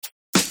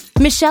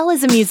Michelle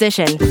is a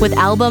musician with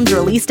albums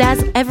released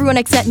as Everyone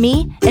Except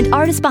Me and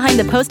artist behind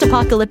the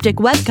post-apocalyptic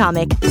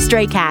webcomic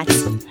Stray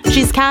Cats.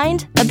 She's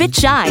kind, a bit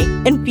shy,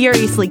 and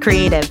furiously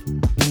creative.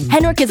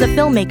 Henrik is a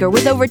filmmaker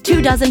with over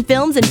 24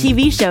 films and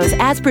TV shows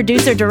as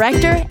producer,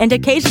 director, and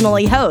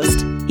occasionally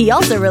host. He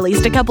also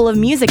released a couple of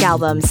music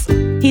albums.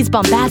 He's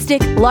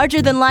bombastic,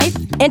 larger than life,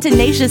 and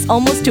tenacious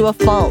almost to a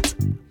fault.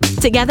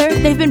 Together,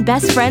 they've been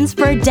best friends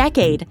for a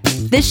decade.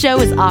 This show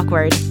is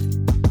awkward.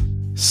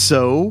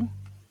 So,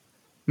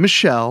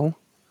 Michelle.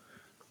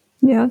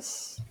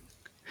 Yes.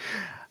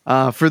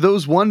 For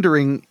those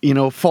wondering,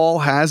 fall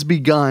has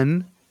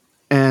begun,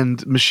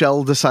 and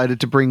Michelle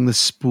decided to bring the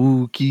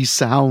spooky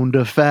sound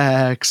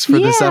effects for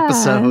this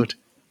episode.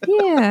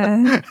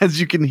 Yeah. As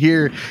you can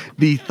hear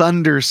the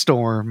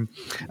thunderstorm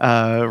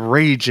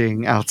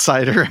raging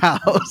outside her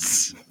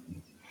house.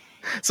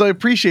 So I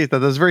appreciate that.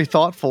 That was very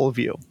thoughtful of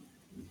you.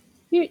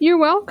 You're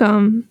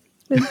welcome.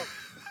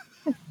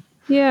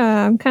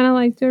 Yeah, I'm kind of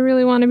like, do I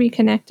really want to be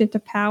connected to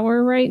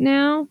power right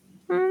now?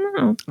 I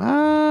don't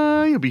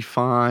know. You'll be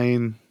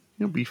fine.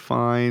 You'll be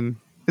fine.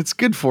 It's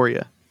good for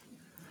you.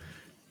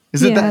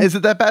 Is it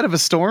that bad of a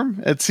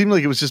storm? It seemed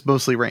like it was just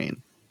mostly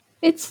rain.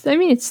 It's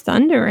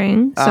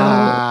thundering.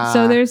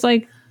 So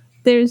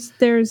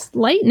there's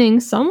lightning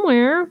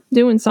somewhere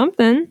doing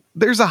something.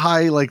 There's a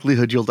high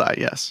likelihood you'll die,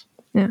 yes.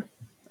 Yeah.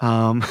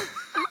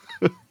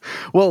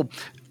 Well,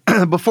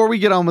 before we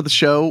get on with the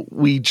show,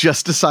 we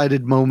just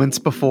decided moments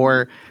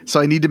before, so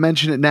I need to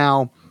mention it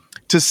now.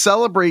 To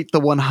celebrate the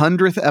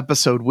 100th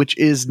episode, which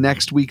is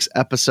next week's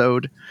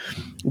episode,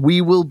 we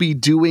will be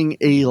doing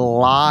a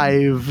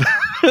live...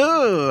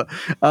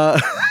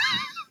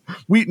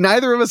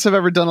 Neither of us have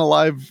ever done a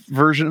live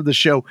version of the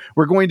show.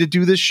 We're going to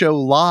do this show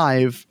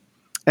live,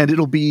 and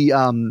it'll be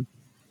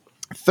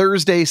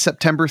Thursday,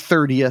 September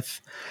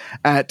 30th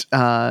at,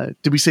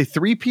 did we say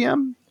 3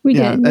 p.m.? We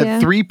did, at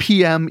 3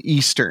 p.m.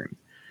 Eastern.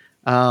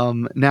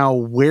 Now,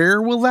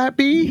 where will that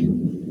be?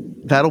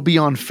 That'll be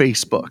on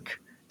Facebook.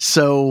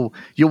 So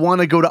you'll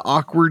want to go to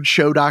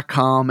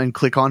awkwardshow.com and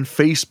click on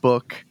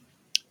Facebook.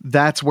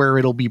 That's where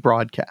it'll be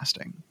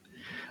broadcasting.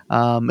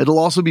 It'll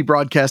also be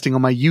broadcasting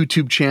on my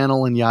YouTube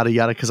channel and yada,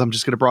 yada, because I'm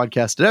just going to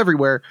broadcast it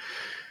everywhere.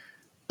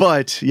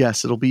 But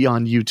yes, it'll be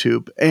on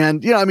YouTube.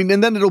 And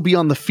and then it'll be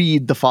on the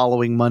feed the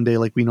following Monday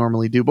like we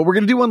normally do. But we're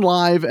going to do one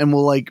live, and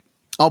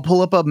I'll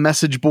pull up a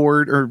message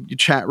board or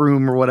chat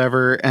room or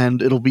whatever, and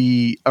it'll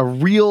be a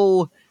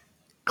real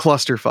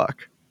clusterfuck.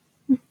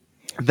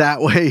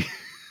 That way...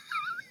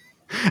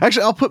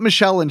 Actually, I'll put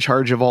Michelle in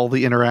charge of all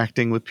the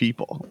interacting with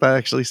people. That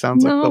actually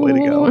sounds like the way to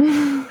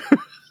go.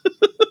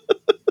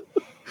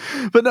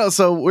 But no,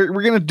 so we're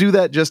going to do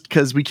that just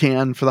because we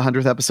can for the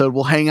 100th episode.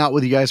 We'll hang out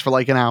with you guys for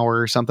like an hour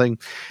or something.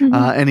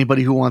 Mm-hmm.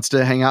 Anybody who wants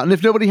to hang out. And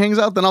if nobody hangs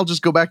out, then I'll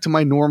just go back to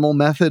my normal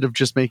method of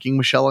just making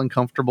Michelle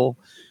uncomfortable.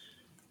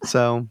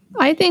 So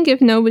I think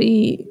if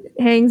nobody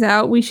hangs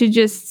out, we should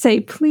just say,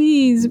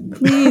 please,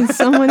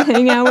 someone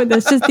hang out with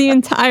us just the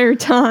entire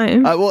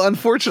time. Well,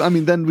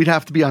 unfortunately, then we'd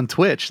have to be on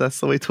Twitch. That's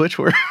the way Twitch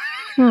works.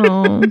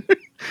 Oh.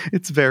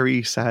 It's a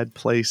very sad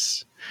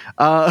place.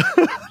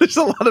 There's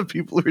a lot of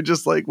people who are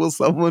just like, will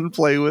someone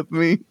play with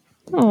me?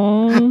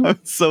 Oh, I'm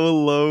so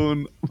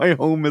alone. My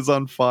home is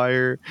on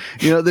fire.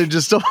 They're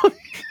just all...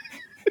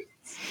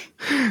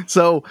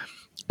 So...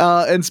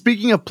 and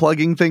speaking of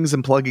plugging things,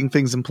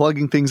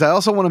 I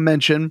also want to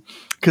mention,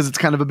 because it's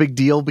kind of a big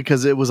deal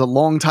because it was a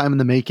long time in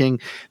the making,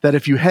 that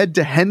if you head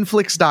to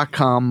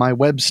henflix.com, my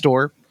web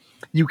store,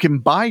 you can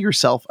buy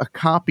yourself a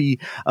copy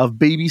of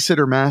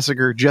Babysitter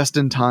Massacre just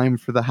in time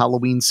for the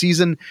Halloween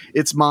season.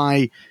 It's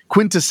my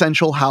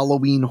quintessential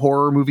Halloween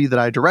horror movie that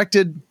I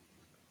directed.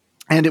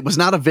 And it was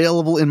not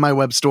available in my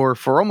web store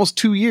for almost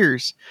 2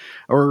 years,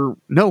 or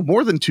no,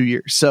 more than 2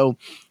 years. So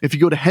if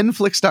you go to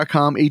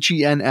henflix.com,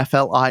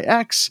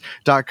 henflix.com,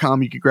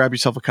 you could grab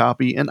yourself a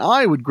copy, and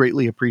I would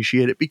greatly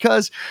appreciate it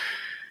because,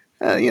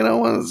 as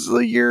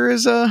the year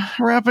is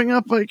wrapping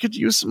up, I could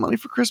use some money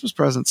for Christmas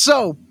presents.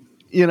 So,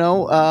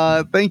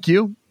 thank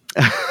you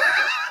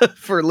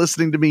for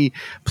listening to me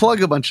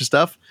plug a bunch of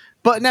stuff.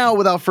 But now,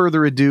 without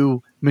further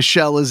ado,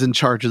 Michelle is in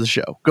charge of the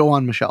show. Go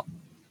on, Michelle.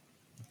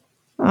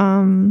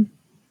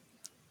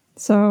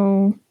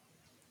 So,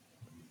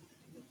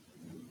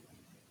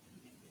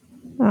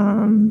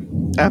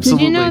 absolutely.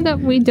 Did you know that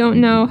we don't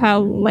know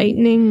how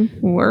lightning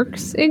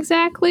works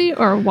exactly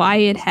or why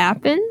it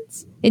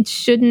happens? It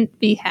shouldn't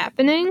be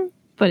happening,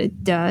 but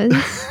it does.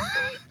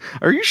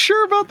 Are you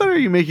sure about that, or are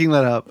you making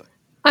that up?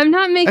 I'm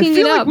not making it up. I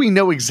feel like we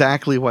know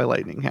exactly why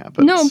lightning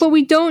happens. No, but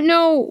we don't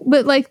know.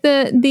 But like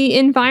the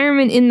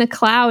environment in the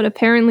cloud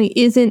apparently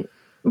isn't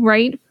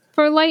right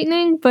for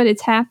lightning, but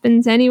it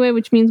happens anyway,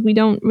 which means we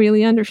don't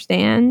really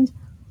understand.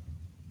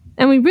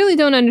 And we really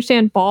don't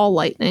understand ball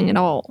lightning at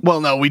all.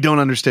 Well, no, we don't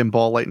understand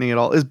ball lightning at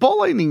all. Is ball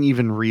lightning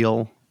even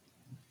real?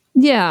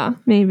 Yeah,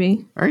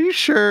 maybe. Are you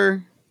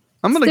sure?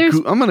 I'm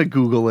gonna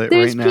Google it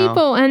right now. There's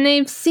people, and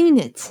they've seen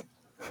it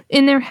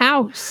in their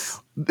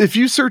house. If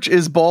you search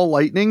 "is ball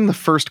lightning," the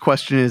first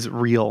question is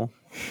real.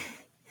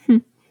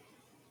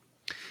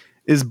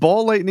 Is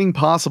ball lightning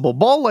possible?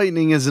 Ball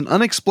lightning is an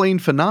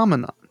unexplained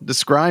phenomenon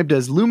described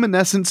as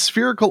luminescent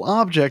spherical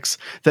objects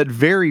that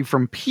vary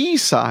from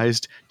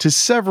pea-sized to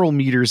several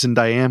meters in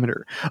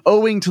diameter.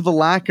 Owing to the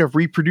lack of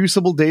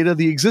reproducible data,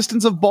 the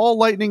existence of ball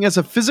lightning as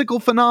a physical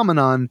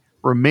phenomenon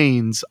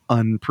remains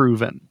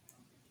unproven.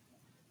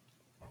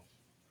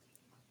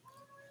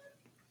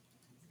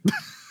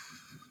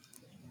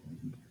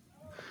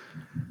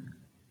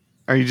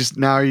 Are you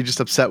just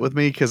upset with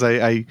me because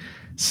I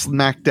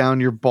smacked down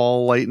your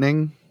ball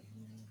lightning?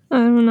 I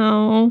don't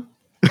know.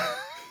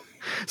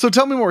 So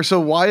tell me more. So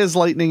why is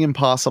lightning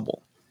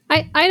impossible?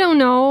 I don't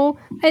know.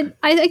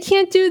 I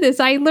can't do this.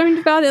 I learned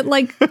about it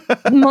like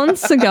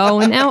months ago,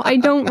 and now I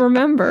don't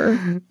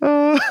remember.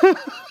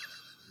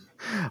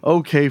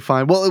 Okay,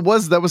 fine. Well,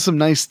 that was some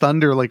nice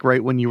thunder, like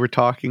right when you were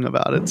talking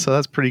about it. So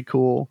that's pretty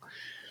cool.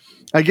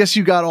 I guess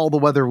you got all the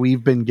weather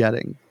we've been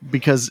getting,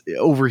 because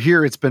over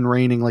here it's been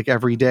raining like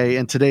every day,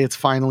 and today it's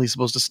finally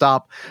supposed to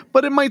stop,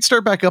 but it might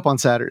start back up on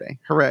Saturday.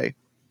 Hooray.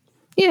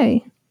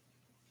 Yay.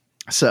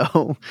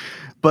 So,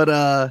 but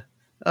I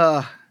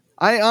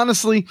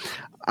honestly,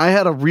 I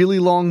had a really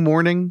long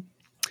morning,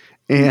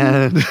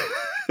 and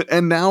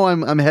and now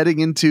I'm heading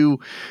into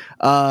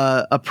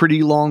a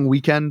pretty long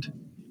weekend.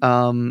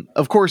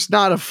 Of course,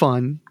 not of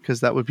fun,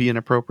 because that would be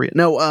inappropriate.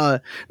 No,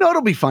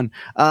 it'll be fun.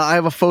 I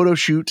have a photo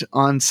shoot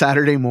on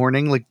Saturday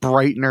morning, like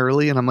bright and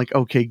early, and I'm like,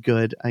 okay,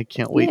 good. I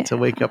can't wait to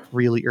wake up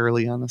really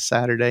early on a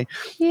Saturday.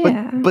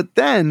 Yeah. But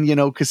then,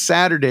 because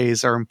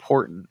Saturdays are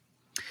important.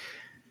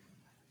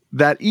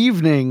 That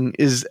evening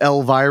is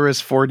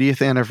Elvira's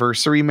 40th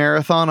anniversary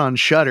marathon on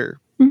Shudder.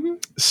 Mm-hmm.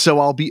 So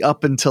I'll be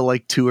up until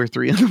like 2 or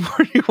 3 in the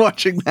morning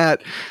watching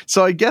that.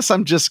 So I guess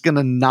I'm just going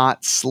to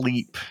not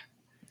sleep.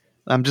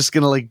 I'm just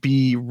going to like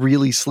be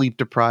really sleep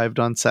deprived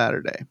on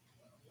Saturday.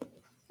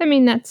 I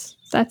mean, that's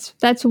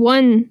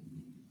one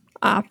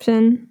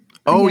option.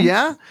 Oh,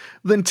 yeah?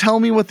 Then tell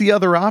me what the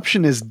other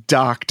option is,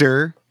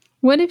 doctor.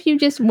 What if you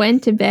just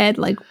went to bed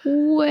like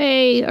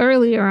way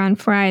earlier on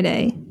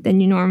Friday than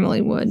you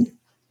normally would?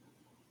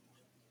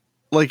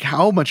 Like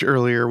how much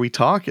earlier are we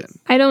talking?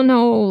 I don't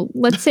know.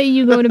 Let's say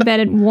you go to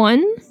bed at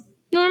 1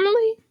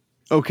 normally.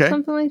 Okay.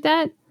 Something like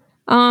that.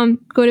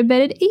 Go to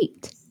bed at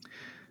 8.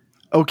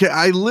 Okay,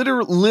 I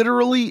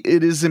literally,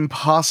 it is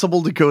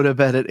impossible to go to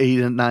bed at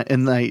 8 at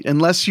night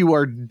unless you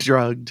are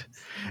drugged,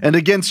 and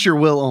against your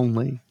will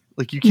only.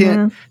 Like you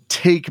can't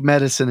take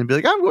medicine and be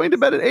like, I'm going to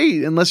bed at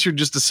 8 unless you're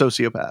just a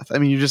sociopath. I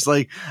mean, you're just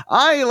like,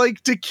 I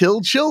like to kill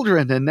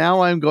children, and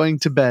now I'm going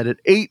to bed at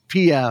 8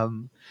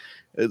 p.m.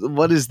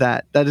 What is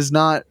that? That is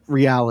not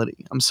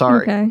reality. I'm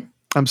sorry. Okay.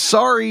 I'm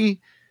sorry,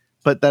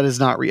 but that is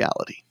not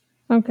reality.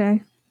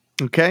 Okay.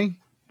 Okay?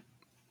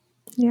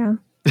 Yeah.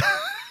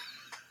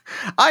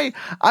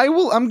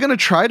 I'm going to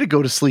try to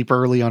go to sleep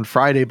early on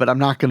Friday, but I'm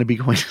not going to be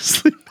going to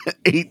sleep at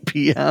 8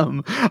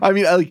 p.m. I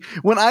mean, like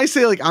when I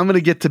say like I'm going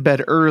to get to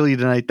bed early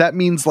tonight, that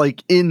means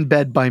like in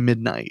bed by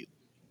midnight.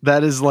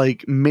 That is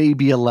like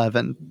maybe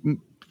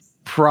 11,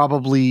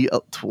 probably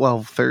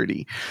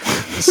 12:30.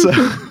 So,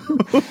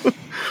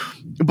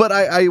 but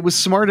I was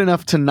smart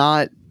enough to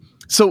not.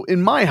 So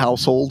in my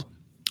household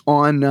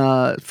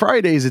on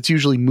Fridays, it's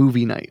usually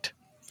movie night.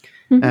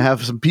 I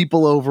have some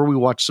people over. We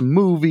watch some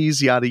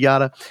movies, yada,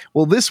 yada.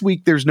 Well, this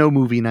week there's no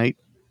movie night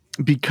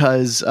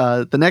because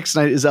the next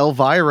night is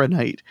Elvira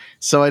night.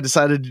 So I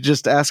decided to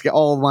just ask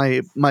all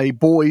my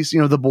boys,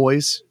 the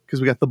boys,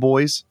 because we got the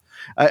boys.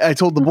 I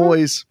told the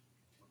boys,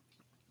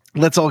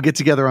 let's all get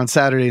together on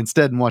Saturday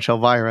instead and watch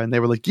Elvira. And they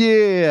were like,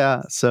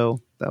 yeah.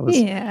 So that was.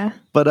 Yeah.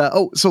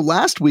 But so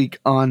last week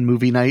on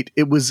movie night,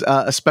 it was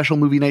a special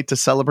movie night to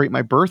celebrate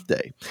my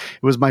birthday.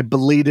 It was my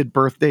belated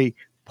birthday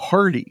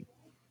party.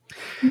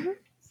 Mm-hmm.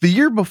 The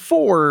year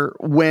before,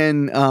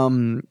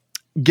 when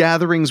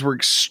gatherings were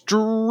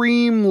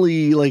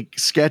extremely like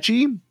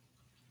sketchy,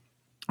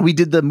 we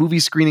did the movie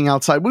screening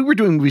outside. We were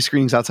doing movie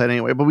screenings outside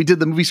anyway, but we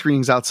did the movie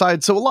screenings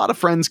outside. So a lot of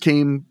friends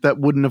came that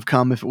wouldn't have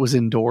come if it was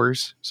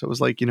indoors. So it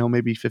was like,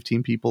 maybe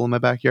 15 people in my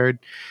backyard.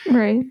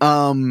 Right.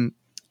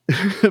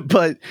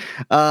 But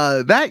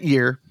that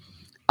year,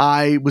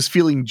 I was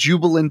feeling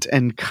jubilant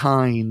and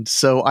kind,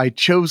 so I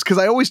chose, because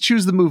I always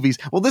choose the movies.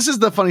 Well, this is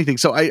the funny thing.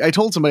 So I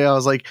told somebody, I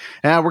was like,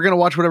 we're going to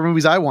watch whatever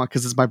movies I want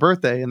because it's my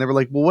birthday. And they were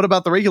like, well, what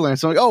about the regular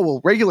nights? So I'm like, oh,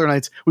 well, regular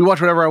nights, we watch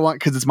whatever I want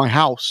because it's my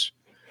house.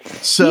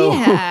 So,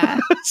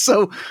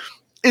 so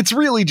it's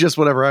really just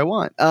whatever I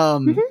want.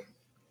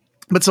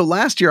 But so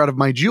last year, out of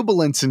my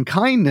jubilance and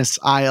kindness,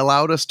 I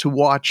allowed us to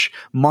watch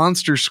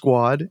Monster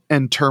Squad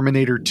and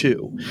Terminator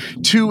 2.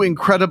 Two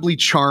incredibly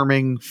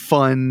charming,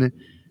 fun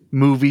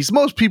movies.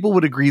 Most people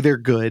would agree they're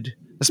good,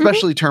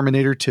 especially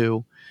Terminator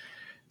 2.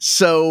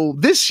 So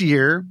this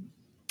year,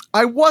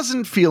 I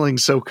wasn't feeling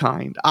so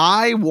kind.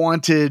 I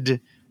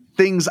wanted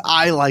things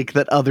I like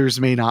that others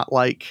may not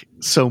like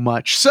so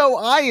much. So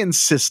I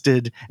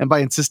insisted, and by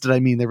insisted, I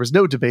mean there was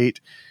no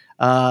debate.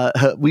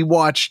 We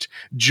watched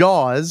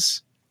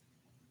Jaws,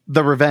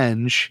 The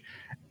Revenge,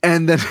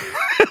 and then,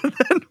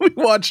 then we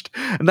watched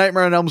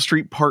Nightmare on Elm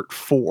Street Part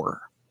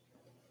 4.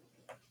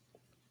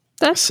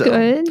 That's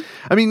good.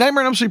 I mean,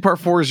 Nightmare on Elm Street Part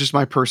 4 is just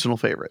my personal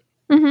favorite.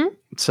 Mm-hmm.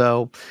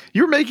 So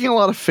you're making a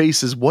lot of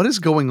faces. What is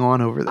going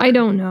on over there? I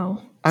don't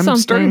know. I'm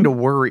starting to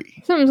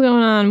worry. Something's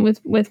going on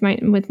with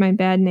my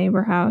bad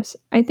neighbor house.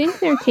 I think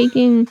they're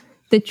taking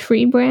the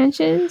tree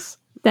branches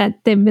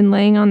that they've been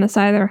laying on the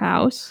side of their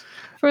house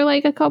for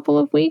like a couple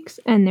of weeks,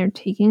 and they're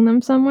taking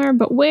them somewhere.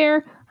 But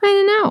where? I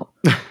don't know.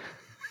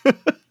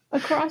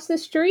 Across the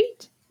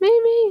street,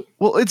 maybe.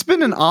 Well, it's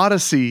been an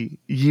odyssey,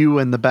 you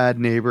and the bad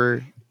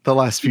neighbor, the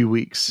last few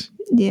weeks.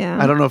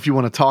 Yeah. I don't know if you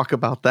want to talk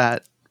about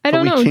that. I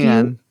don't know. We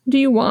can. Do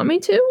you want me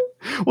to?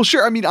 Well,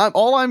 sure. I mean, I've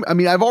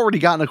already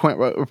gotten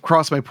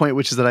across my point,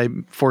 which is that I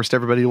forced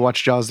everybody to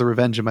watch Jaws: The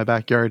Revenge in my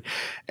backyard,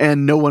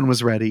 and no one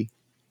was ready.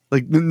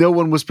 Like, no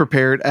one was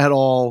prepared at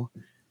all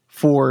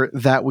for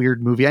that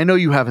weird movie. I know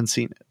you haven't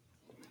seen it.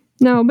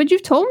 No, but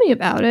you've told me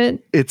about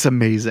it. It's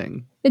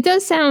amazing. It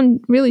does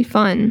sound really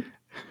fun.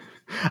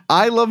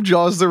 I love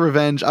Jaws: The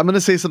Revenge. I'm going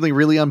to say something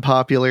really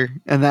unpopular,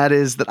 and that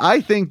is that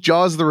I think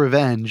Jaws: The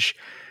Revenge,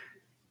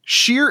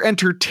 sheer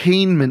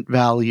entertainment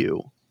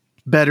value,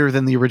 better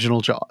than the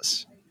original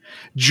Jaws.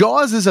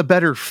 Jaws is a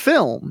better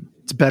film.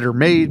 It's better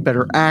made,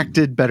 better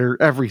acted, better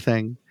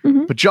everything.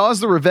 Mm-hmm. But Jaws: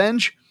 The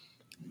Revenge,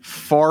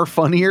 far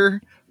funnier,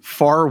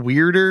 far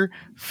weirder,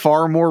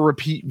 far more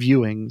repeat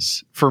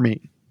viewings for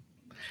me.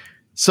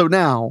 So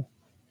now,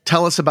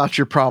 tell us about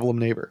your problem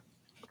neighbor.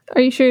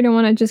 Are you sure you don't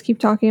want to just keep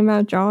talking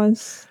about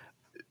Jaws?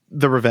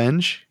 The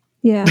Revenge?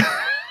 Yeah.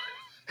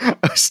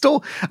 I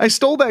stole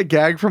that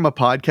gag from a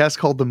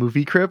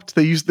because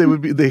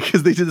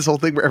they did this whole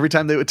thing where every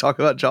time they would talk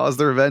about Jaws: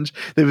 The Revenge,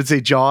 they would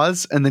say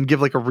Jaws and then give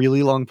like a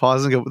really long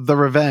pause and go The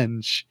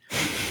Revenge.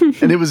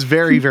 And it was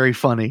very, very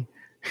funny.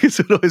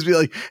 So it'd always be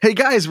like, hey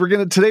guys,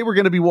 today we're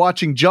gonna be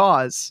watching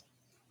Jaws: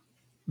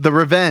 The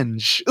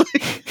Revenge.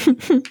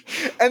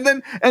 and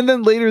then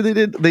later they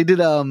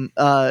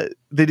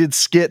did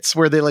skits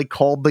where they like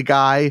called the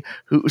guy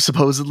who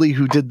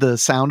did the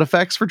sound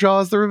effects for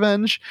Jaws: The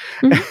Revenge.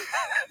 Mm-hmm.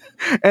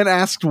 And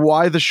asked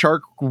why the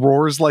shark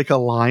roars like a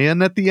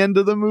lion at the end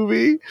of the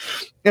movie.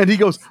 And he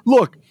goes,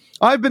 look,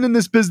 I've been in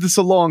this business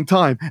a long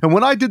time. And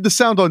when I did the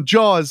sound on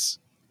Jaws: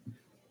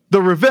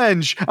 The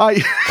Revenge,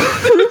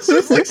 it's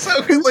just like, so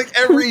like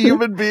every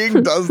human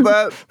being does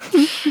that.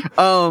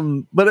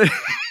 But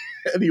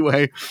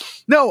anyway,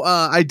 no,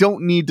 I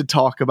don't need to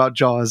talk about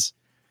Jaws: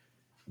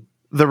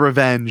 The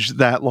Revenge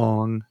that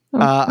long.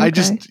 Okay. I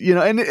just,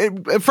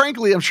 and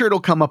frankly, I'm sure it'll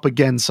come up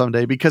again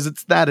someday because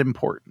it's that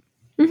important.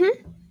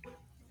 Mm-hmm.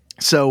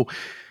 So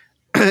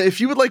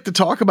if you would like to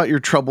talk about your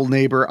troubled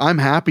neighbor, I'm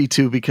happy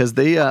to, because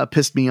they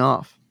pissed me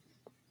off.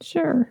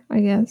 Sure,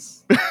 I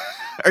guess.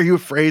 Are you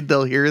afraid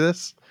they'll hear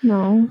this?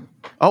 No.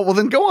 Oh, well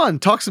then go on.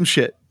 Talk some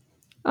shit.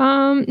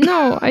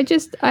 No,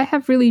 I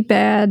have really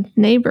bad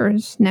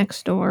neighbors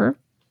next door.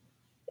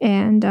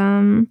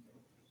 And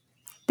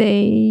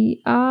they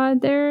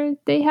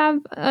have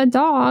a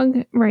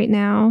dog right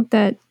now,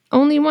 that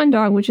only one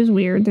dog, which is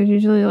weird. There's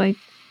usually like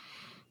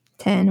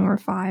 10 or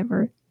 5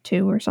 or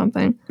 2 or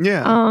something.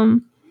 Yeah.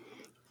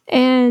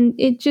 And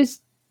it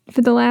just,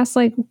 for the last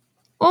like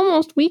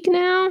almost week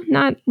now,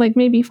 not like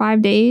maybe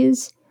 5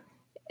 days,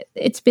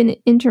 it's been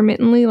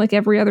intermittently, like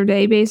every other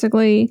day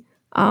basically,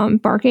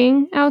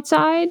 barking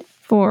outside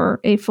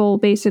for a full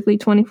basically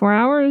 24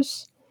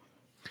 hours.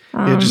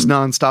 Yeah, just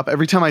nonstop.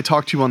 Every time I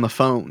talk to you on the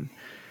phone,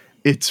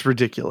 it's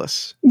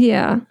ridiculous.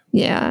 Yeah.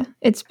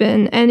 It's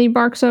been, and he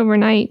barks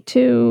overnight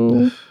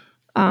too.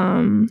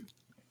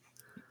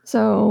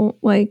 So,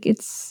 like,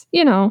 it's,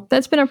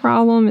 that's been a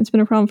problem. It's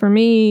been a problem for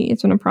me.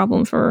 It's been a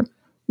problem for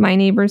my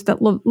neighbors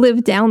that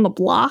live down the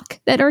block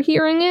that are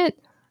hearing it.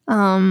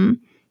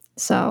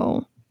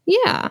 So,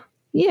 yeah.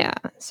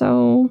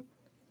 So,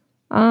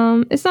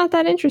 it's not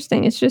that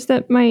interesting. It's just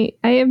that my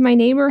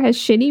neighbor has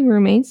shitty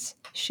roommates.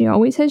 She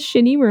always has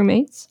shitty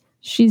roommates.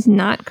 She's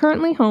not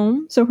currently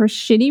home, so her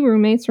shitty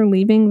roommates are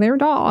leaving their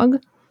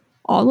dog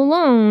all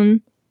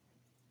alone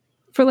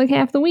for like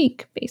half the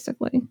week,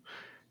 basically.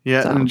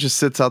 Yeah, and it just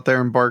sits out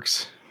there and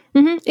barks.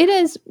 Mm-hmm. It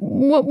is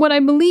what I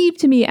believe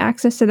to be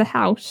access to the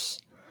house.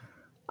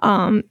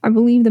 I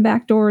believe the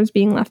back door is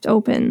being left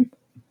open,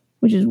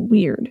 which is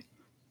weird.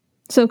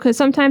 So, because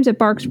sometimes it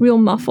barks real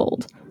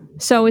muffled.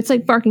 So it's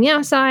like barking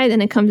outside,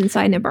 and it comes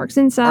inside and it barks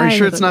inside. Are you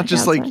sure it's not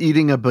just outside, like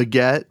eating a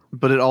baguette,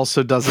 but it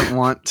also doesn't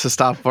want to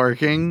stop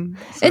barking?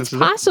 So it's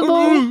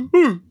possible.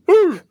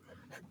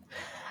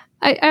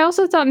 I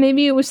also thought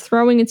maybe it was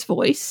throwing its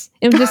voice.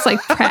 It was just like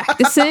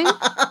practicing.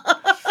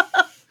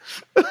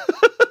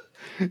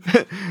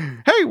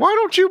 Hey, why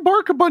don't you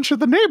bark a bunch of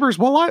the neighbors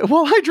while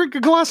I drink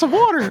a glass of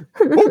water?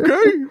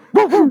 Okay.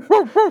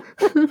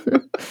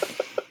 That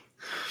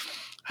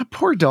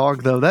poor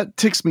dog, though. That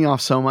ticks me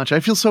off so much. I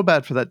feel so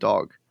bad for that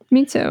dog.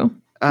 Me too.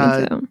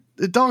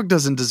 The dog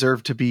doesn't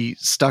deserve to be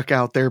stuck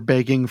out there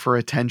begging for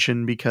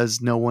attention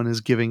because no one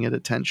is giving it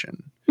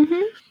attention. Mm-hmm.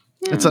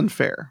 Yeah. It's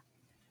unfair.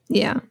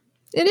 Yeah,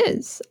 it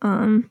is.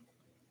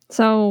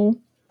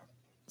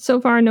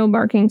 So far, no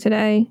barking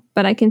today,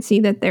 but I can see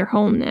that they're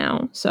home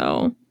now.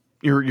 So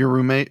your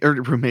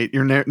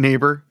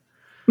neighbor,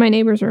 my My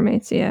neighbor's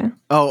roommates, yeah.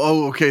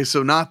 Oh, okay.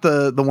 So not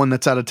the one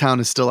that's out of town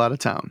is still out of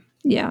town.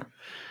 Yeah.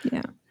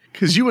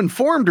 Because you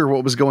informed her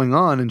what was going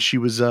on, and she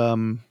was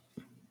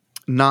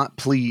not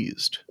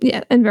pleased.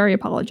 Yeah, and very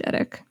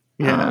apologetic.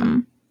 Yeah.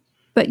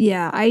 But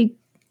yeah, I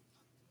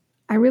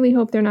really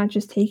hope they're not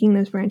just taking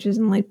those branches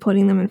and like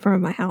putting them in front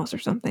of my house or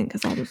something,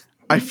 because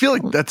I feel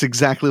like that's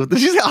exactly what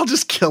this is. I'll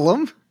just kill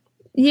them.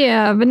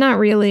 Yeah, but not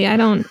really. I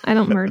don't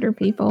murder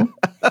people.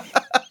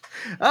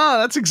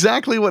 That's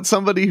exactly what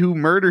somebody who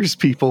murders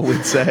people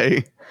would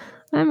say.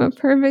 I'm a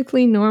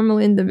perfectly normal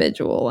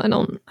individual. I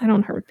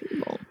don't hurt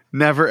people.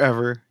 Never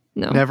ever.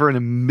 No. Never in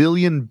a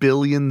million,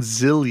 billion,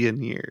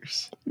 zillion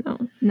years. No,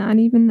 not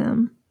even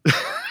them.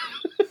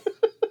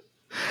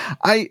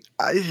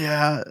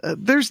 Yeah,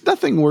 there's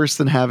nothing worse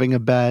than having a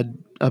bad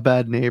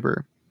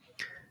neighbor.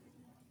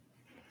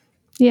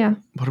 Yeah.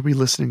 What are we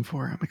listening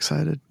for? I'm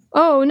excited.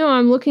 Oh, no,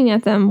 I'm looking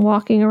at them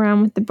walking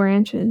around with the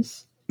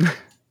branches.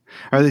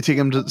 Are they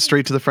taking them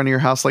straight to the front of your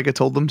house like I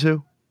told them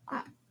to?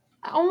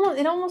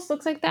 It almost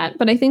looks like that,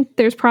 but I think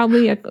there's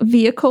probably a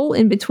vehicle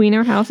in between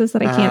our houses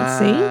that I can't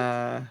see.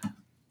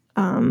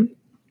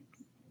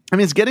 I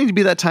mean, it's getting to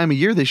be that time of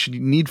year. They should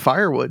need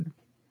firewood.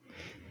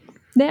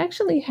 They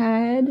actually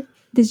had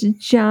this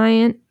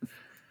giant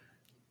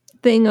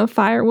thing of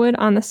firewood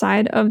on the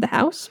side of the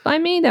house by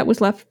me that was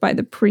left by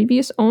the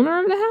previous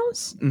owner of the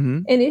house.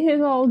 Mm-hmm. And it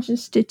has all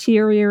just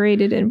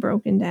deteriorated and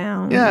broken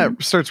down. Yeah,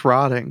 it starts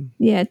rotting.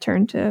 Yeah, it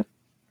turned to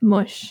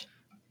mush.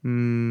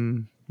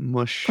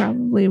 Mush.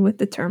 Probably with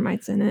the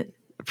termites in it.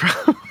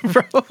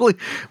 Probably.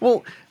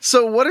 Well,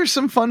 so what are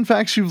some fun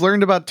facts you've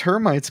learned about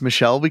termites,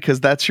 Michelle? Because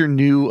that's your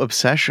new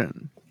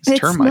obsession. It's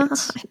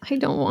termites. Not. I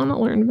don't want to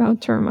learn about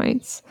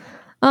termites.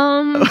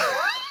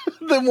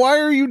 Then why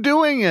are you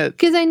doing it?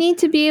 Because I need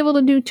to be able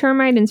to do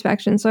termite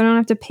inspections, so I don't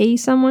have to pay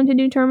someone to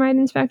do termite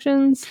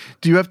inspections.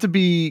 Do you have to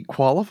be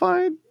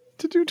qualified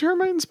to do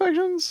termite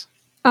inspections?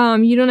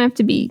 You don't have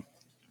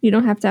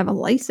to have a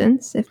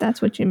license, if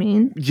that's what you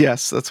mean.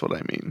 Yes, that's what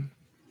I mean.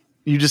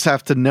 You just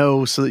have to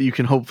know so that you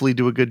can hopefully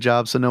do a good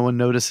job so no one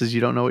notices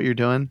you don't know what you're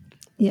doing.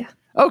 Yeah.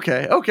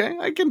 Okay.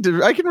 I can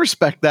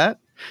respect that.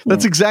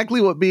 That's exactly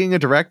what being a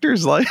director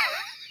is like.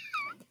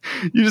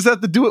 You just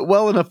have to do it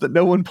well enough that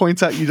no one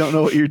points out you don't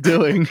know what you're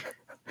doing.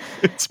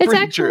 It's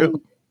pretty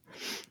true.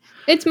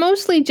 It's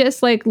mostly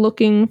just like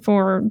looking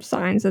for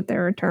signs that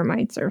there are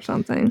termites or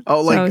something.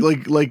 Oh,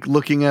 like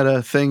looking at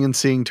a thing and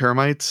seeing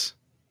termites?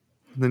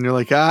 And then you're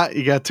like,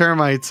 you got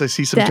termites. I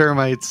see some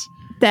termites.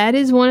 That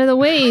is one of the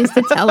ways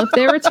to tell if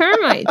there are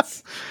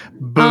termites.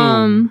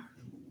 Boom.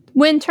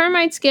 When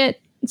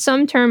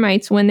some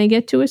termites, when they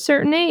get to a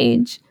certain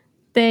age,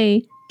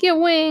 they get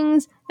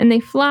wings and they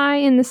fly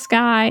in the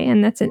sky,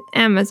 and that's an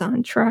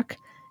Amazon truck.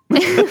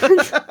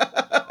 It's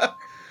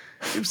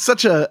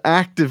such an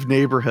active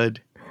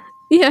neighborhood.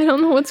 Yeah, I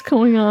don't know what's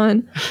going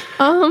on.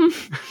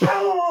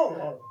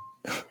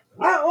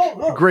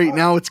 Great,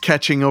 now it's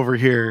catching over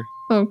here.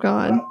 Oh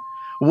God.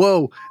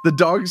 Whoa,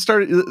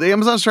 the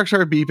Amazon truck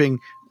started beeping,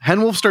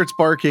 Henwolf starts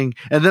barking,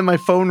 and then my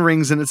phone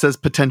rings and it says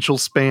potential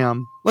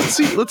spam. Let's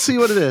see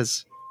what it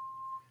is.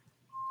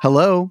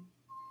 Hello?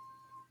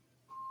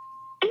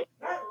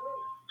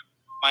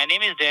 My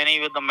name is Danny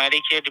with the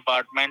Medicare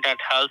department at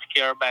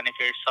Healthcare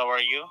Benefits. How are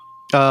you?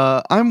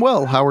 I'm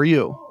well. How are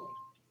you?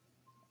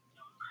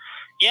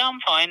 Yeah, I'm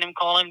fine. I'm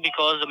calling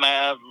because the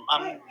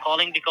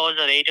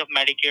rate of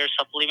Medicare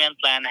supplement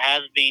plan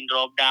has been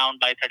dropped down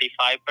by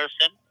 35%.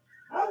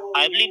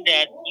 I believe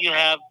that you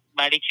have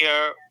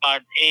Medicare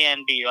Part A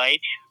and B,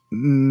 right?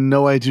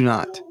 No, I do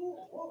not.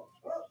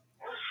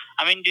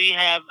 I mean, do you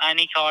have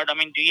any card? I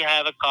mean, do you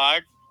have a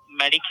card,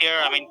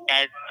 Medicare? I mean,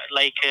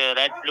 like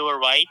red, blue, or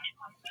white?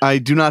 I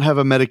do not have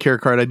a Medicare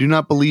card. I do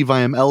not believe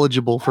I am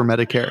eligible for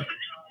Medicare.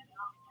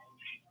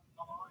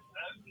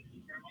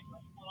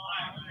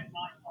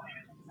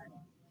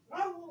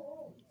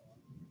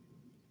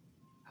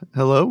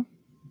 Hello?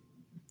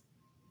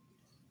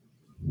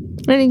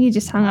 I think he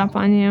just hung up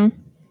on you.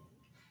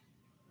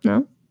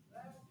 No?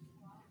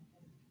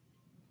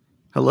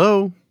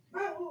 Hello?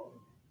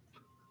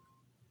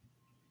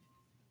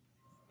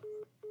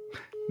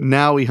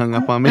 Now he hung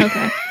up on me.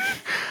 Okay.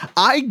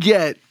 I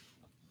get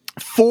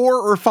 4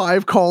 or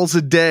 5 calls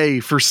a day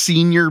for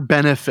senior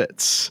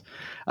benefits,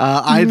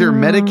 either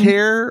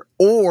Medicare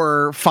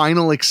or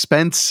final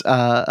expense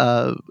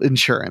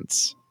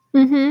insurance.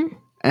 Mm-hmm.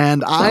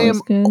 And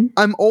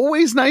I'm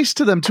always nice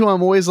to them too.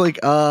 I'm always like,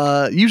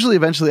 usually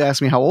eventually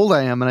ask me how old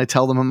I am, and I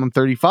tell them I'm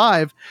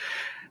 35.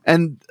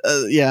 And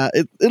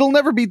it'll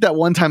never beat that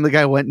one time the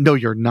guy went, "No,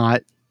 you're not."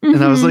 Mm-hmm.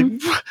 And I was like,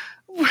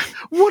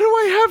 what do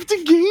I have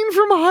to gain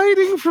from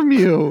hiding from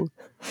you?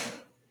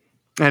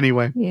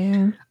 Anyway,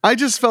 yeah. I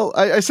just felt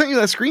I sent you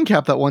that screen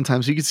cap that one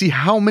time so you can see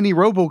how many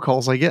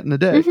robocalls I get in a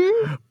day.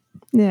 Mm-hmm.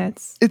 Yeah,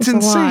 it's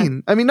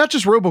insane. I mean, not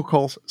just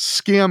robocalls,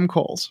 scam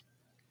calls.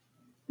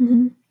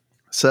 Mm-hmm.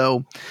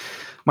 So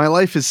my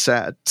life is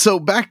sad. So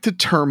back to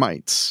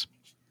termites.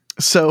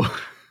 So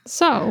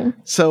how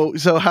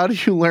do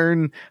you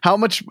learn how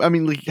much? I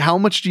mean, like, how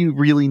much do you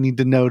really need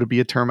to know to be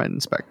a termite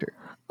inspector?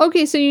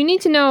 Okay, so you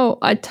need to know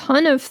a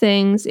ton of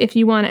things if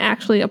you want to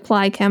actually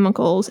apply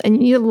chemicals, and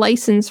you need a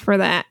license for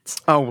that.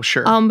 Oh,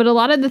 sure. But a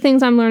lot of the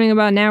things I'm learning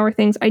about now are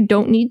things I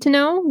don't need to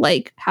know,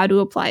 like how to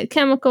apply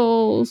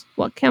chemicals,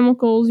 what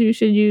chemicals you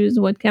should use,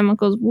 what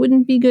chemicals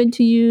wouldn't be good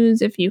to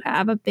use if you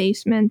have a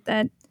basement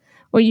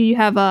or you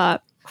have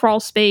a crawl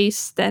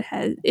space that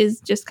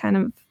is just kind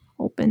of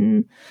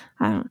open.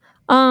 I don't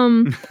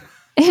know.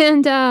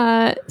 And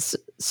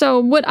so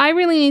what I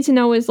really need to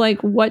know is like,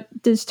 what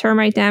does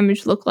termite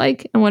damage look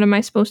like, and what am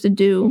I supposed to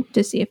do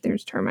to see if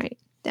there's termite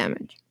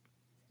damage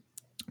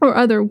or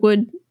other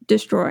wood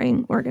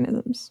destroying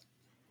organisms.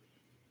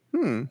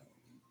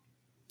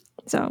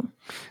 So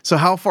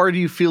how far do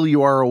you feel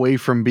you are away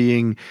from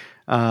being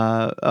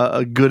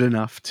good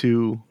enough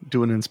to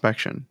do an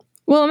inspection?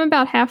 Well, I'm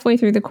about halfway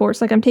through the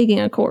course. Like, I'm taking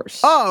a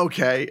course. Oh,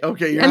 okay.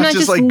 Okay. You're I'm not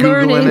just like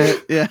learning. Googling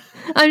it. Yeah.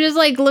 I'm just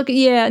like,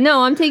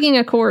 I'm taking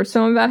a course,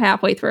 so I'm about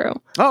halfway through.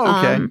 Oh,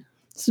 okay.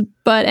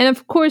 And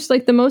of course,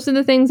 like most of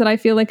the things that I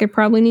feel like I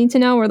probably need to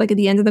know are like at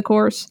the end of the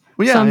course.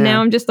 Well, yeah, so now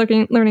I'm just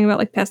learning about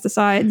like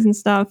pesticides and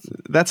stuff.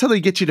 That's how they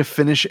get you to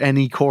finish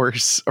any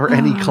course or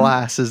any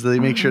class, is they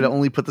make sure to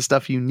only put the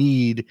stuff you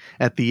need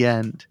at the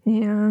end.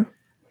 Yeah.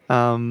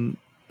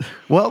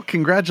 Well,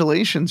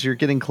 congratulations. You're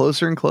getting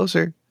closer and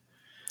closer.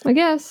 I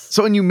guess.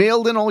 So, and you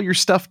mailed in all your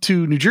stuff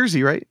to New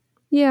Jersey, right?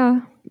 Yeah.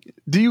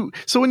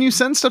 So when you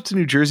send stuff to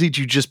New Jersey,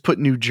 do you just put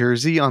New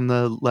Jersey on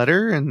the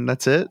letter and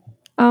that's it?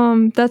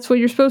 That's what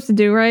you're supposed to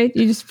do, right?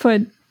 You just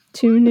put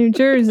to New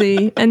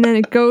Jersey and then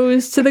it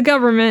goes to the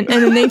government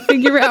and then they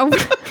figure out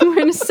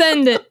where to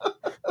send it.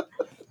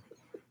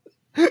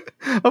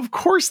 Of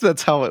course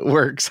that's how it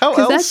works. How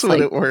else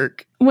would it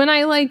work? When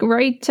I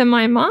write to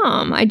my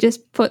mom, I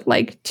just put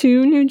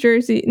to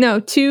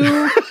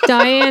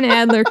Diane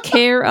Adler,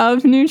 care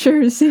of New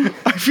Jersey.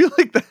 I feel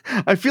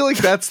like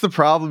that's the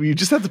problem. You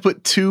just have to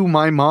put to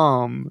my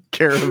mom,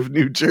 care of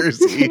New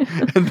Jersey,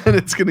 and then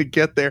it's gonna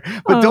get there.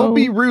 But don't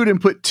be rude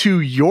and put to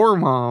your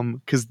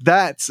mom, because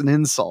that's an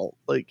insult.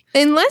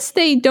 Unless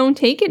they don't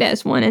take it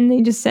as one and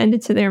they just send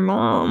it to their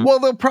mom. Well,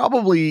 they'll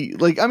probably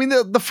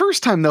the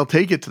first time they'll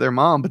take it to their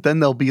mom, but then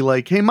they'll be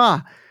like, "Hey,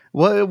 Ma,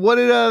 what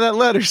did that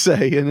letter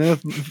say?" And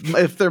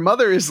if their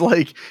mother is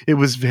like, "It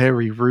was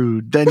very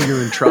rude," then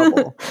you're in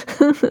trouble.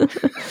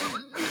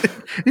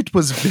 It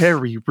was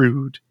very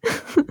rude.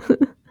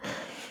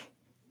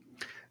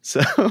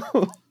 So,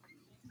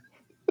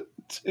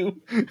 to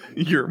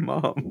your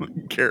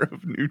mom, care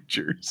of New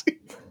Jersey.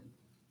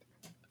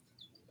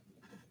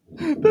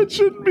 That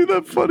shouldn't be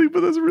that funny, but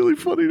that's really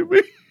funny to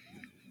me.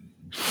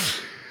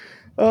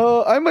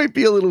 I might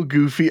be a little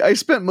goofy. I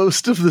spent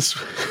most of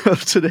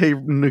today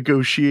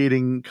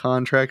negotiating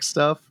contract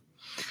stuff,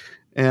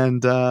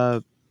 and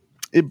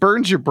it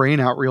burns your brain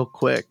out real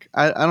quick.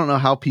 I don't know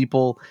how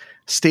people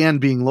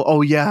stand being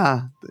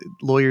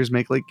lawyers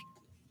make like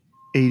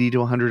 $80 to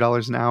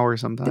 $100 an hour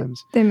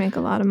sometimes. They make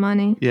a lot of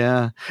money.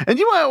 Yeah, and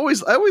I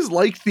always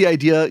liked the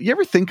idea. You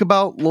ever think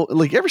about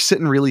you ever sit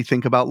and really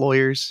think about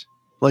lawyers,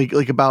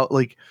 about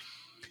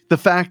the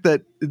fact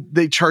that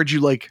they charge you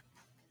like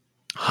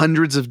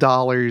hundreds of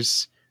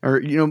dollars,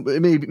 or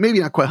maybe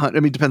not quite hundred.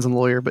 I mean, it depends on the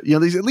lawyer, but they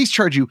at least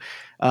charge you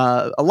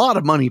a lot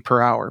of money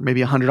per hour, maybe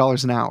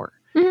 $100 an hour,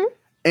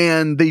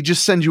 and they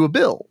just send you a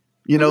bill.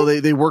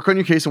 They work on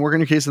your case and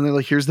they're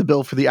like, "Here's the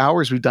bill for the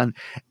hours we've done."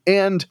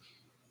 And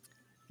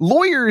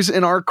lawyers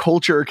in our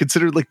culture are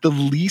considered like the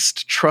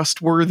least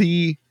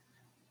trustworthy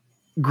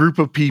group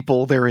of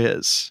people there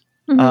is.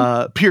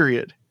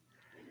 Period.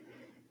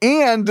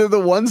 And they're the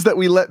ones that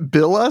we let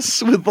bill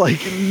us with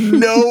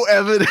no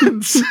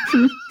evidence.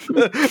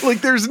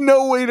 There's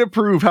no way to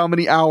prove how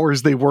many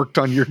hours they worked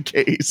on your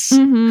case.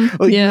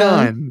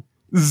 None.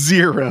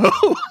 Zero.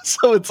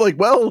 So it's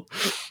well,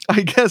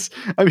 I guess,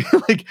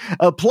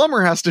 a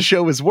plumber has to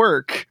show his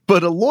work,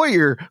 but a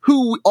lawyer,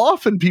 who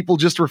often people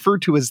just refer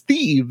to as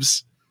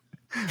thieves,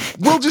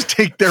 will just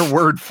take their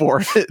word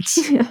for it.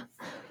 Yeah.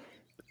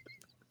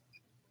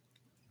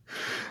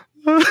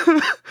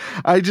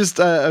 I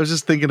was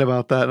just thinking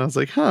about that, and I was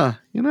like,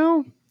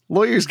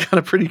 lawyers got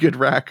a pretty good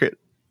racket.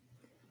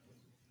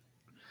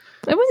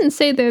 I wouldn't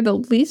say they're the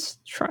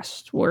least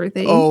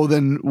trustworthy. Oh,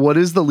 then what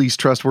is the least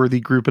trustworthy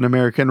group in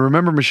America? And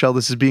remember, Michelle,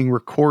 this is being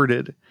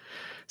recorded,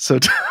 so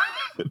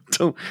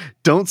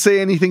don't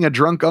say anything a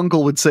drunk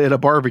uncle would say at a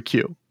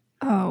barbecue.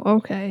 Oh,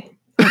 okay.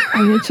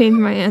 I'm gonna change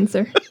my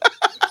answer.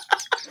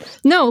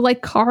 No,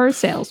 like car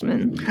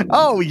salesmen.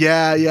 Oh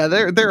yeah,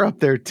 they're up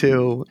there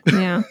too.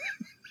 Yeah.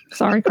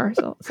 Sorry, car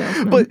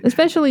salesmen, but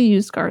especially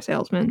used car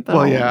salesmen.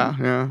 But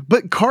yeah.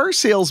 But car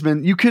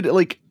salesmen, you could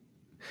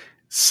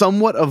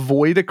somewhat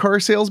avoid a car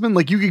salesman.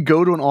 You could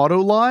go to an auto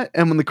lot,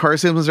 and when the car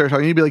salesman starts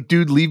talking, you'd be like,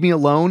 "Dude, leave me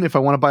alone. If I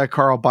want to buy a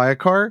car, I'll buy a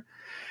car."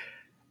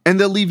 And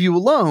they'll leave you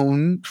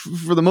alone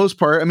for the most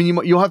part. I mean,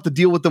 you'll have to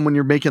deal with them when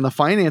you're making the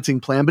financing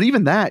plan, but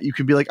even that, you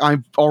could be like,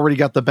 "I've already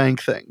got the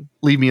bank thing.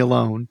 Leave me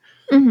alone."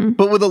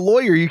 But with a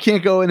lawyer, you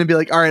can't go in and be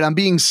like, "All right, I'm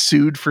being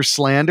sued for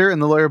slander,"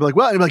 and the lawyer will be like,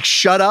 "Well," and you'll be like,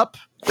 "Shut up.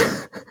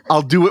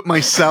 I'll do it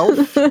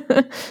myself."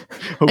 Okay.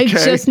 I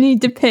just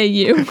need to pay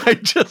you.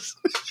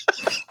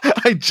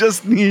 I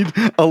just need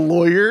a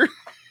lawyer,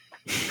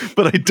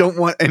 but I don't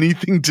want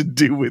anything to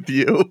do with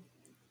you.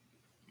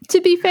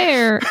 To be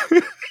fair,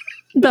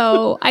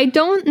 though, I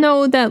don't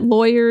know that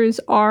lawyers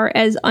are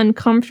as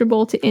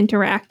uncomfortable to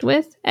interact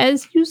with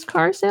as used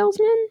car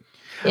salesmen,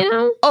 you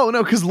know? Oh,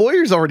 no, because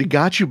lawyers already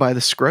got you by the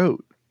scrote.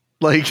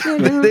 Like,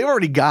 they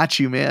already got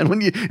you, man.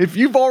 If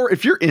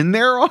you're in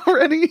there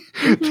already,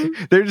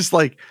 they're just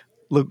like,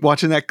 look,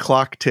 watching that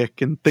clock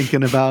tick and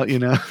thinking about,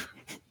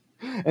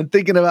 and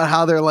thinking about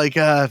how they're like,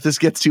 if this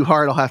gets too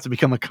hard, I'll have to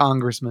become a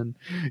congressman,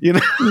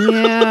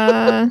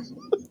 Yeah.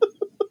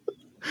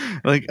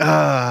 Like,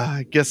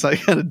 I guess I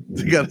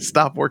gotta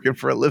stop working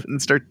for a living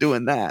and start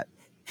doing that.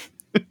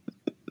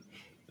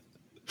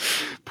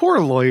 Poor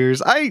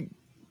lawyers. I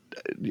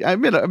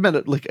met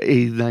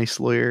a nice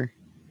lawyer.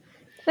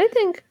 I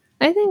think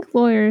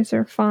lawyers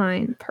are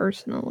fine,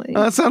 personally.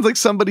 That sounds like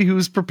somebody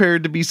who's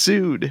prepared to be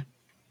sued.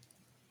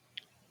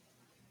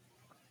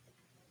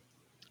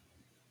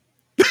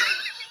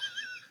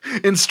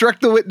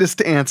 Instruct the witness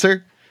to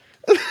answer.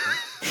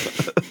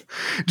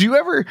 Do you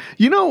ever,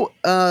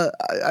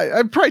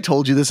 I probably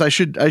told you this. I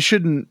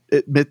shouldn't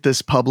admit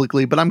this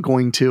publicly, but I'm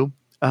going to,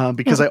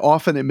 because I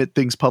often admit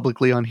things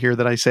publicly on here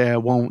that I say I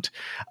won't.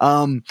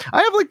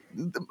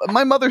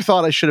 My mother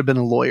thought I should have been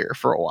a lawyer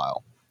for a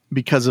while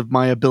because of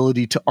my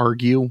ability to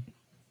argue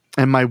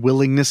and my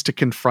willingness to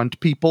confront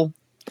people.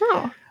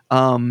 Oh.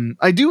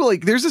 I do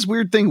there's this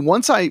weird thing.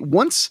 Once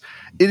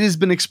it has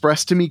been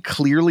expressed to me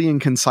clearly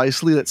and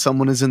concisely that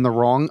someone is in the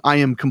wrong, I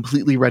am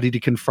completely ready to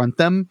confront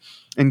them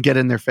and get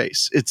in their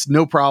face. It's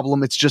no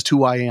problem. It's just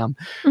who I am.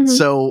 Mm-hmm.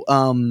 So,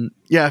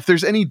 if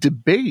there's any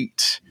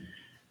debate,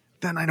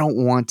 then I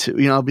don't want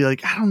to, I'll be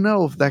like, I don't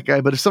know if that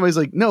guy, but if somebody's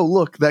like, no,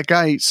 look, that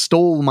guy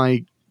stole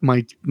my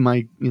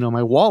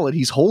wallet.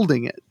 He's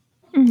holding it.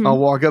 Mm-hmm. I'll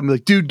walk up and be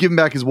like, dude, give him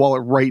back his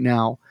wallet right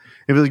now.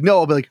 And be like, no,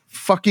 I'll be like,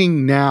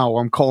 fucking now,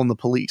 I'm calling the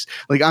police.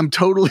 Like, I'm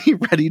totally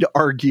ready to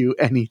argue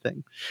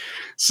anything.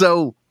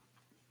 So,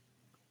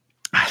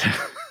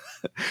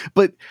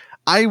 but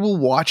I will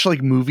watch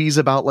movies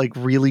about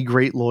really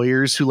great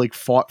lawyers who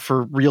fought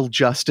for real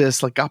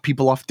justice, got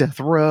people off death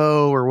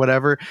row or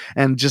whatever.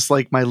 And just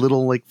my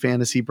little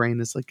fantasy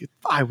brain is if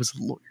I was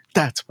a lawyer,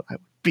 that's what I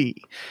would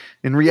be.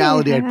 In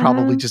reality, I'd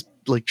probably just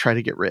try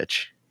to get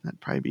rich.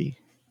 That'd probably be.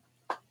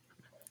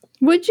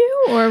 Would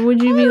you? Or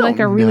would you be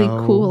a really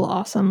cool,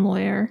 awesome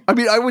lawyer? I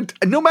mean, I would,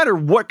 no matter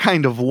what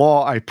kind of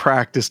law I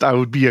practiced, I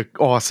would be an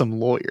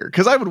awesome lawyer.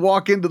 Because I would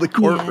walk into the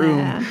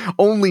courtroom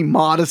only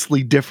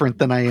modestly different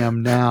than I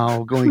am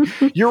now, going,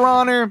 Your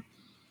Honor,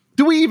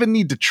 do we even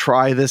need to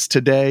try this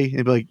today?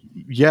 And be like,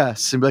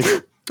 yes. And be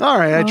like, all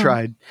right, I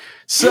tried.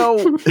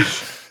 So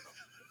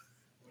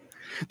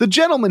the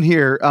gentleman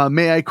here,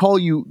 may I call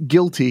you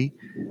guilty?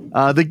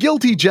 The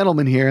guilty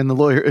gentleman here, and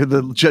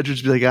the judge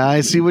would be like, I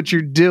see what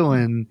you're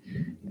doing,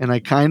 and I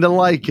kind of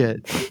like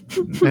it.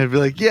 And I'd be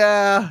like,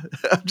 yeah,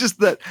 I'm just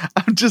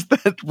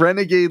that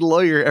renegade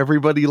lawyer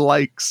everybody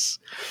likes.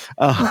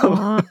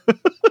 There's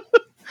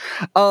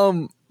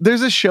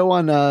a show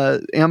on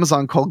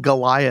Amazon called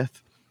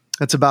Goliath.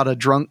 That's about a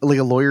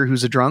lawyer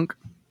who's a drunk.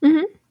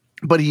 Mm-hmm.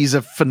 But he's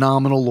a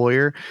phenomenal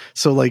lawyer.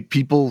 So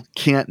people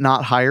can't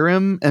not hire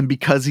him. And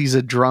because he's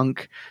a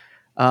drunk,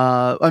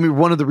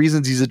 one of the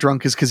reasons he's a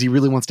drunk is because he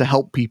really wants to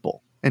help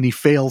people and he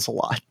fails a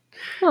lot.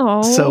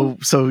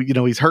 Aww. So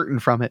he's hurting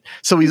from it.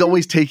 So he's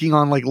always taking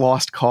on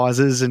lost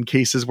causes and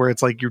cases where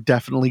it's you're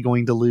definitely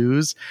going to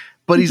lose.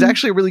 But he's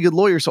actually a really good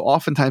lawyer. So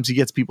oftentimes he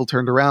gets people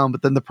turned around.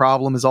 But then the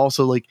problem is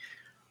also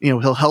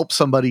he'll help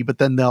somebody, but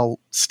then they'll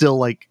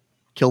still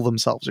kill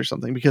themselves or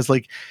something, because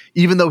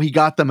even though he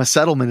got them a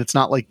settlement, it's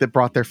not that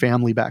brought their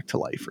family back to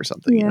life or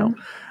something.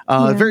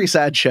 Very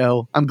sad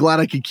show. I'm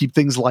glad I could keep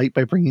things light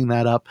by bringing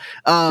that up.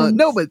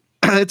 No, but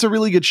it's a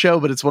really good show,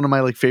 but it's one of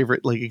my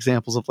favorite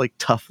examples of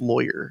tough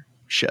lawyer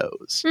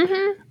shows.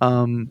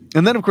 Mm-hmm.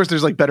 And then of course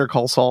there's Better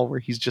Call Saul, where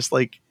he's just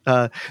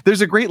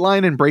there's a great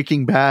line in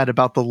Breaking Bad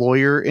about the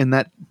lawyer in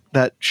that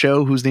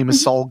show whose name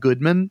is Saul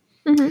Goodman.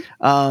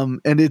 Mm-hmm.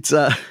 And it's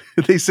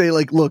they say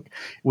look,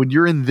 when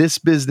you're in this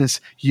business,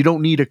 you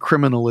don't need a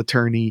criminal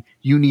attorney,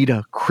 you need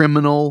a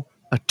criminal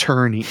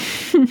attorney.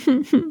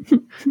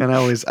 And I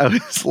always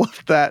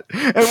loved that.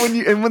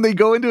 And when they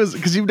go into his,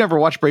 because you've never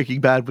watched Breaking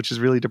Bad, which is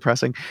really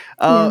depressing.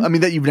 I mean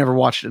that you've never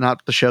watched it,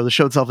 not the show. The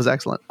show itself is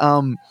excellent.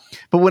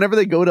 But whenever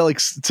they go to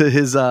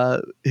his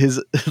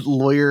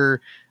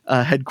lawyer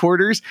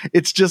headquarters,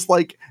 it's just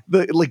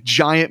the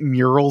giant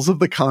murals of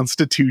the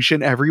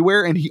Constitution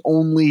everywhere, and he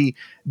only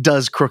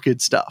does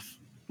crooked stuff.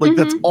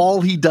 That's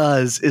all he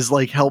does is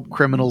help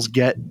criminals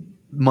get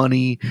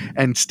money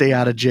and stay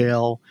out of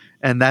jail,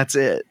 and that's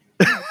it.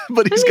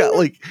 But he's got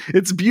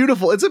it's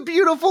beautiful. It's a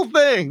beautiful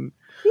thing.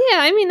 Yeah,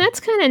 I mean that's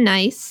kind of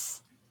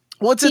nice.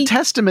 Well, it's a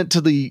testament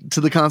to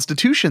the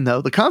Constitution,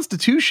 though. The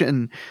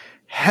Constitution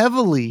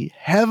heavily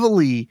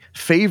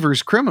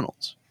favors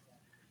criminals.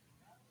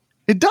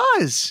 It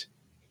does.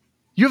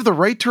 You have the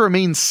right to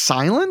remain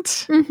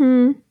silent.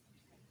 Mm-hmm.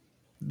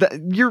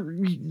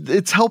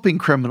 It's helping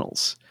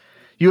criminals.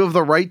 You have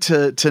the right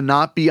to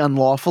not be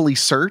unlawfully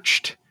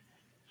searched.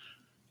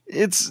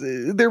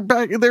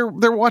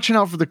 they're watching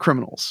out for the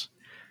criminals.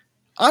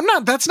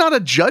 That's not a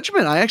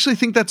judgment. I actually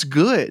think that's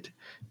good,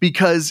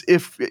 because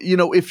if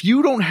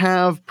you don't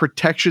have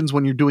protections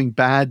when you're doing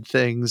bad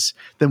things,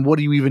 then what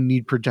do you even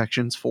need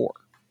protections for?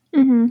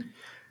 Mm-hmm.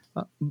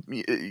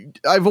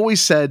 I've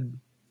always said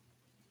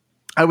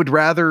I would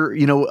rather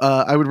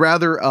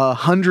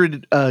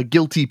 100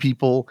 guilty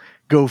people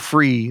go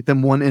free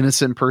than one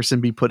innocent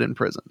person be put in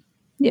prison.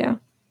 Yeah.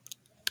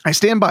 I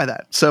stand by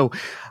that. So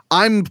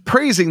I'm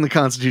praising the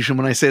Constitution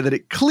when I say that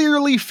it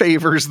clearly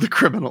favors the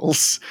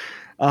criminals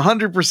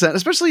 100%,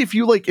 especially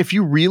if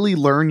you really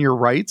learn your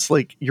rights,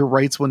 like your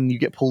rights when you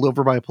get pulled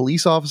over by a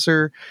police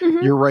officer,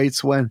 Mm-hmm. your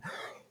rights when,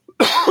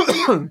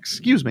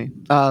 excuse me,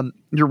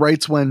 your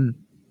rights when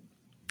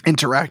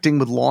interacting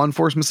with law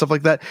enforcement, stuff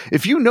like that.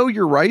 If you know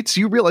your rights,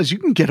 you realize you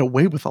can get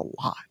away with a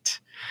lot,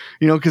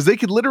 because they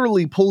could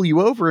literally pull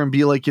you over and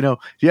be like, do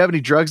you have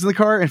any drugs in the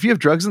car? And if you have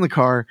drugs in the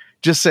car,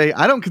 just say,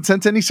 I don't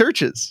consent to any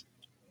searches.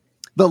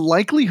 The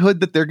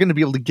likelihood that they're going to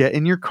be able to get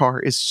in your car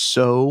is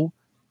so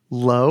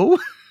low.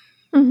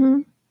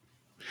 Mm-hmm.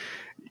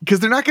 Because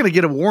they're not going to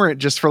get a warrant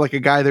just for like a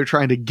guy they're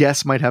trying to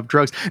guess might have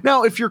drugs.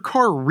 Now, if your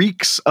car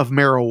reeks of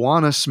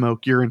marijuana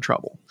smoke, you're in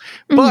trouble.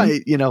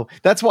 Mm-hmm. But,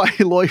 that's why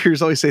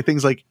lawyers always say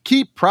things like,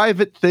 keep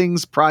private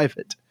things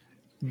private.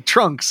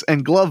 Trunks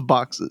and glove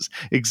boxes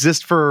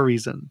exist for a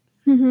reason.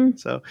 Mm-hmm.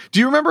 So,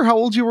 do you remember how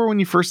old you were when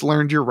you first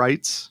learned your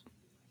rights?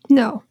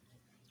 No.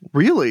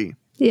 Really?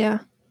 Yeah.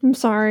 I'm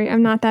sorry.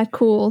 I'm not that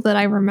cool that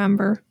I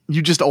remember.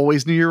 You just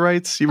always knew your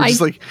rights? You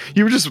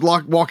were just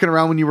walking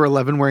around when you were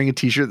 11 wearing a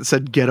t-shirt that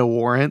said get a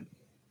warrant?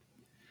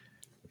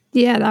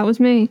 Yeah, that was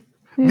me.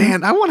 Yeah.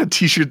 Man, I want a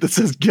t-shirt that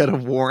says get a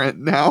warrant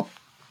now.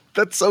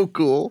 That's so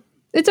cool.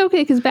 It's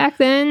okay, because back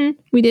then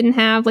we didn't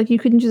have, you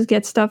couldn't just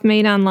get stuff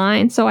made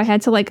online, so I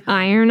had to,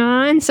 iron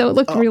on, so it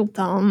looked real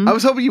dumb. I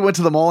was hoping you went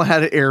to the mall and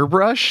had it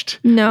airbrushed.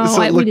 No, so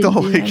it we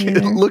looked didn't do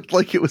that it looked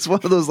like it was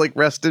one of those,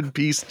 rest in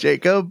peace,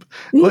 Jacob,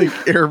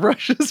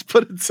 airbrushes,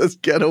 but it says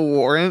get a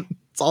warrant.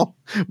 It's all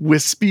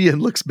wispy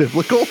and looks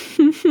biblical.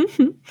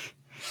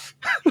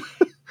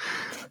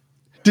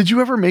 Did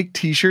you ever make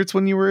t-shirts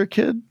when you were a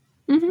kid?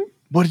 Mm-hmm.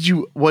 What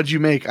did you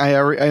make?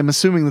 I'm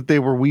assuming that they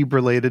were Weeb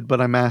related,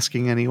 but I'm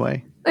asking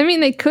anyway. I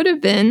mean, they could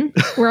have been,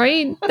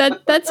 right?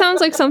 That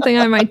sounds like something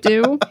I might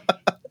do.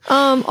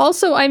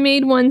 Also, I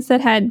made ones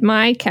that had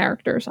my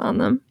characters on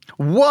them.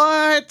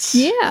 What?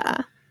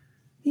 Yeah.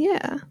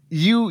 Yeah.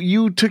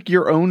 You took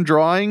your own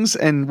drawings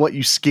and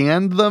you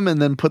scanned them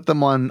and then put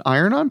them on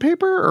iron-on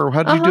paper, or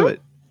how did you do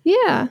it?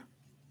 Yeah.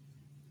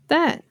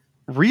 That.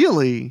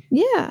 Really?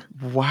 Yeah.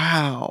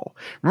 Wow.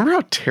 Remember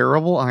how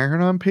terrible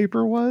iron-on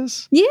paper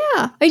was?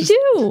 Yeah, I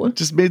do.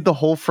 Just made the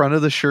whole front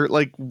of the shirt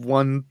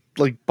one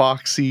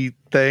boxy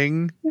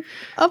thing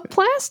of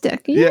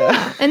plastic.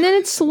 Yeah. And then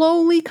it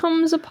slowly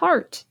comes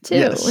apart too,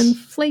 yes, and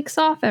flakes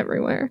off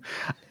everywhere.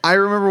 I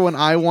remember when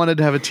I wanted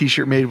to have a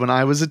t-shirt made when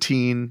I was a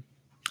teen.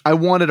 I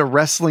wanted a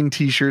wrestling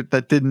t-shirt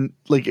that didn't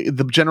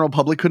the general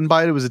public couldn't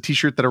buy it. It was a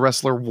t-shirt that a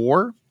wrestler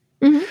wore.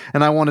 Mm-hmm.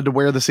 And I wanted to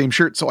wear the same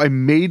shirt. So I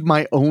made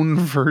my own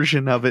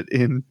version of it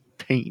in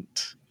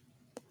Paint.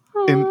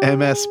 In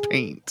MS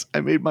Paint.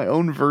 I made my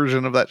own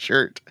version of that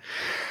shirt.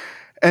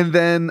 And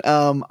then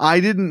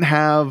I didn't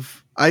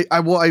have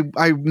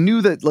I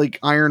knew that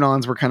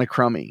iron-ons were kind of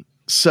crummy.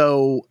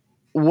 So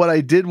what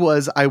I did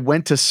was I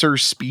went to Sir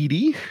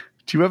Speedy.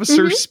 Do you have a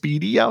Sir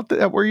Speedy out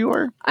there where you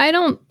are? I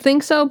don't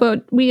think so,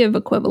 but we have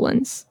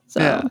equivalents. So.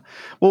 Yeah.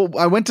 Well,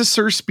 I went to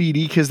Sir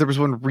Speedy because there was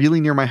one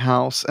really near my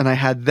house, and I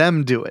had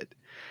them do it,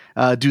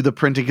 do the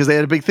printing, because they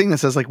had a big thing that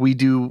says we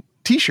do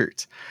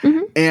t-shirts.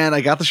 Mm-hmm. And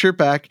I got the shirt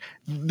back.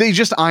 They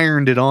just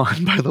ironed it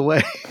on, by the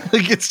way.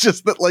 It's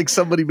just that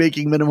somebody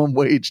making minimum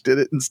wage did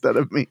it instead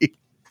of me.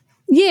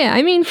 Yeah,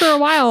 I mean, for a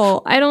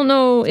while, I don't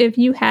know if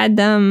you had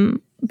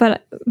them,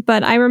 but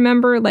I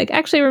remember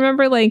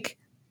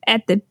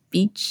at the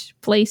beach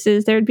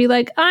places, there'd be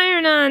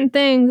iron-on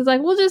things.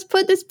 It's we'll just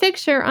put this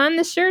picture on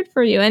the shirt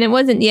for you. And it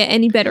wasn't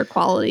any better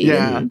quality.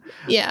 Yeah.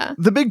 Yeah.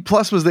 The big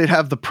plus was they'd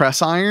have the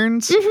press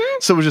irons.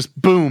 Mm-hmm. So it was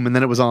just boom, and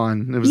then it was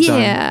on. It was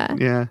done.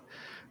 Yeah.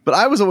 But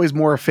I was always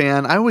more a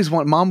fan.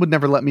 Mom would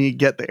never let me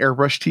get the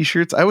airbrush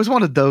t-shirts. I always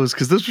wanted those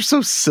because those were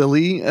so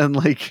silly and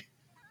I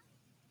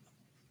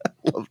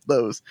loved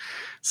those.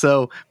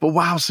 So, but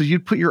wow, so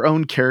you'd put your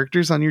own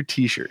characters on your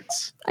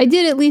t-shirts. I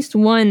did at least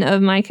one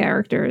of my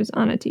characters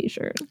on a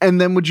t-shirt. And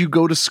then would you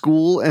go to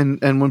school and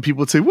when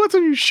people would say, "What's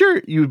on your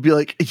shirt?" You would be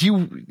like,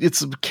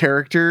 it's a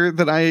character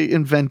that I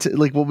invented.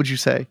 What would you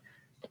say?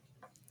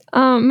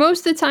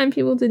 Most of the time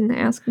people didn't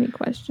ask me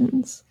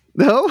questions.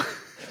 No?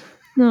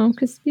 No,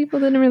 because people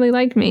didn't really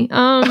like me.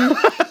 No,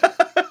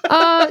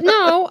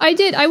 I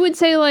did. I would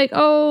say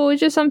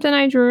it's just something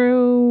I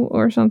drew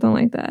or something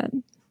like that.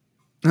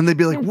 And they'd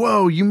be like,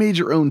 "Whoa, you made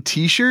your own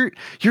t-shirt?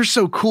 You're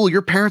so cool.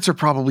 Your parents are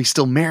probably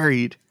still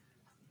married."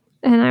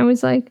 And I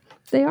was like,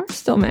 they are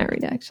still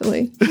married,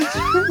 actually.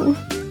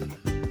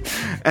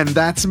 And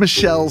that's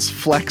Michelle's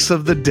flex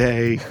of the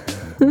day.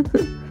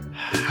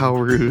 How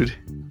rude.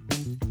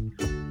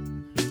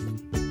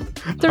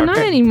 They're not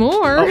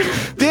anymore.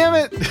 Oh, damn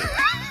it.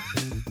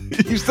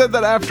 You said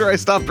that after I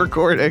stopped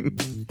recording.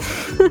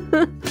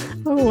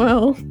 Oh,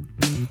 well.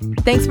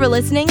 Thanks for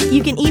listening.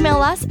 You can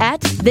email us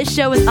at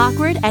thisshowis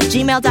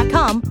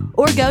awkward@gmail.com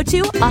or go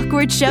to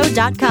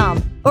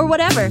awkwardshow.com or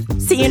whatever.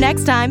 See you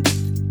next time.